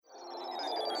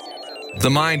The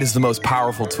mind is the most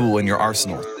powerful tool in your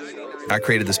arsenal. I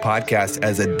created this podcast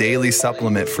as a daily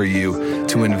supplement for you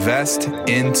to invest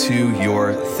into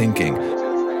your thinking.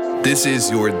 This is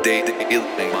your daily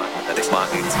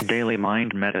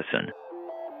mind medicine.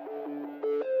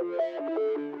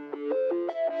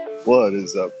 What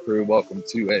is up, crew? Welcome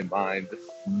to a Mind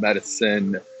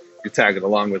Medicine. You're tagging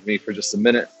along with me for just a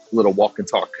minute, a little walk and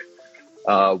talk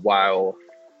while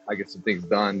I get some things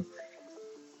done.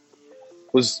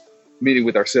 Was meeting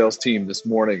with our sales team this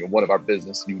morning in one of our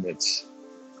business units.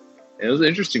 And it was an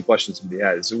interesting question somebody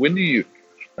had. So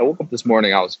I woke up this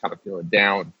morning, I was kind of feeling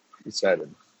down, he said,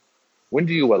 and when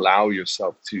do you allow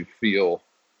yourself to feel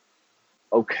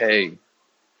okay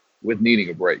with needing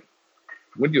a break?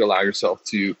 When do you allow yourself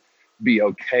to be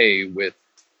okay with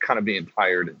kind of being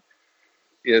tired? And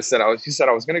he said I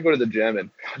was going to go to the gym and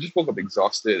I just woke up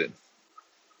exhausted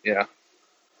and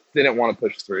didn't want to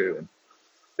push through. And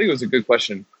I think it was a good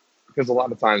question because a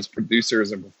lot of times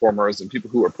producers and performers and people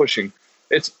who are pushing,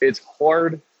 it's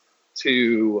hard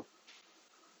to,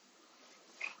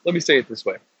 let me say it this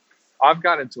way. I've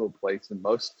gotten to a place in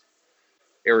most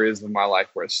areas of my life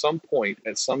where at some point,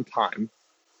 at some time,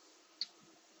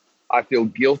 I feel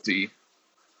guilty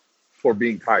for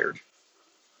being tired.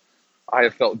 I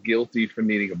have felt guilty for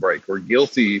needing a break or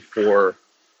guilty for,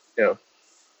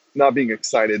 not being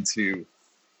excited to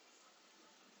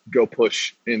go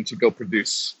push and to go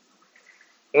produce.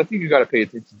 And I think you got to pay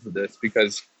attention to this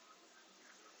because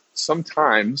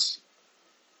sometimes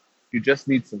you just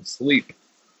need some sleep.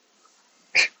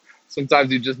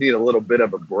 Sometimes you just need a little bit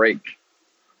of a break.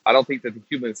 I don't think that the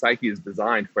human psyche is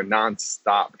designed for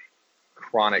nonstop,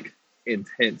 chronic,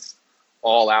 intense,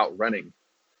 all-out running.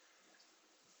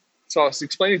 So I was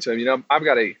explaining to him, I've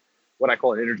got what I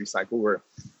call an energy cycle where,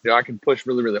 I can push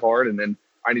really, really hard and then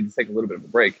I need to take a little bit of a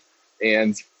break.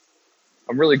 And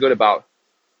I'm really good about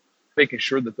making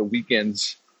sure that the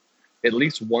weekends, at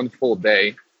least one full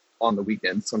day on the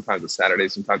weekends, sometimes it's Saturday,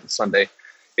 sometimes it's Sunday,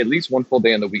 at least one full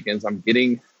day on the weekends, I'm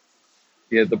getting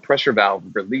the pressure valve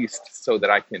released so that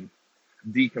I can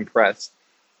decompress.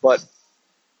 But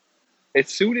as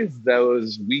soon as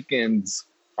those weekends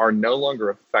are no longer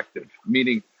effective,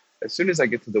 meaning as soon as I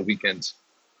get to the weekends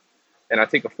and I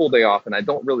take a full day off and I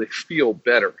don't really feel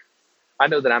better, I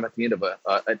know that I'm at the end of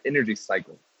an energy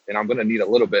cycle and I'm going to need a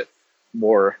little bit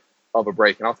more of a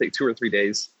break. And I'll take 2 or 3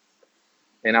 days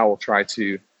and I will try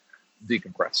to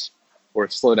decompress or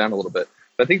slow down a little bit.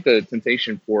 But I think the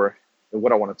temptation for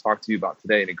what I want to talk to you about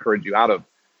today and encourage you out of,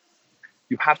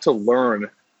 you have to learn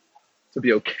to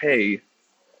be okay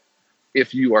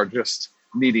if you are just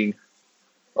needing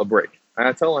a break. And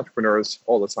I tell entrepreneurs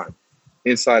all the time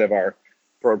inside of our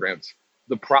programs,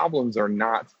 the problems are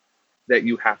not that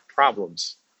you have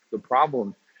problems. The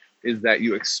problem is that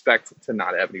you expect to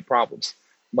not have any problems.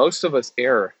 Most of us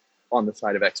err on the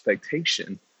side of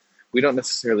expectation. We don't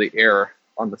necessarily err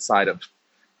on the side of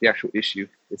the actual issue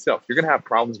itself. You're going to have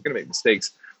problems, you're going to make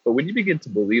mistakes. But when you begin to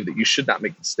believe that you should not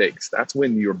make mistakes, that's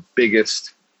when your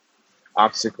biggest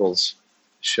obstacles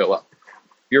show up.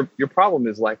 Your problem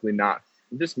is likely not,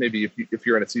 just maybe if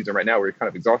you're in a season right now where you're kind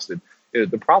of exhausted,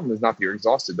 the problem is not that you're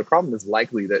exhausted. The problem is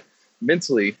likely that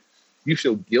mentally you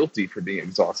feel guilty for being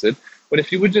exhausted. But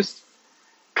if you would just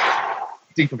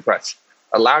decompress,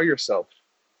 allow yourself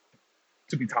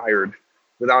to be tired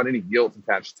without any guilt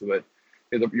attached to it,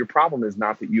 your problem is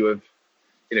not that you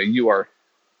are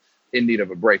in need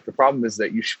of a break. The problem is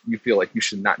that you feel like you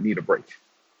should not need a break.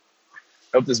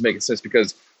 I hope this is making sense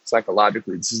because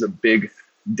psychologically, this is a big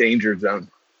danger zone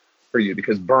for you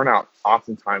because burnout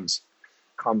oftentimes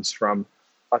comes from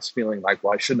us feeling like,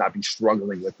 well, I should not be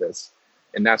struggling with this.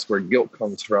 And that's where guilt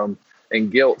comes from.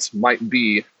 And guilt might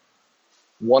be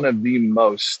one of the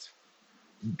most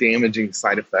damaging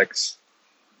side effects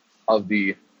of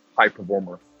the high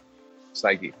performer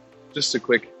psyche. Just a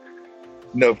quick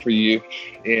note for you.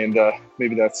 And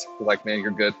maybe that's like, man,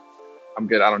 you're good. I'm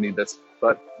good. I don't need this.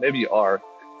 But maybe you are.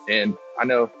 And I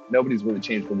know nobody's really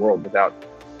changed the world without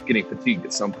getting fatigued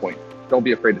at some point. Don't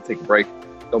be afraid to take a break.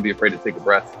 Don't be afraid to take a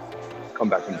breath. Come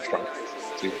back when you're strong.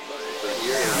 See you.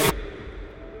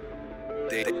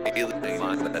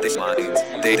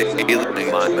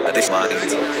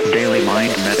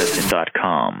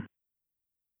 dailymindmedicine.com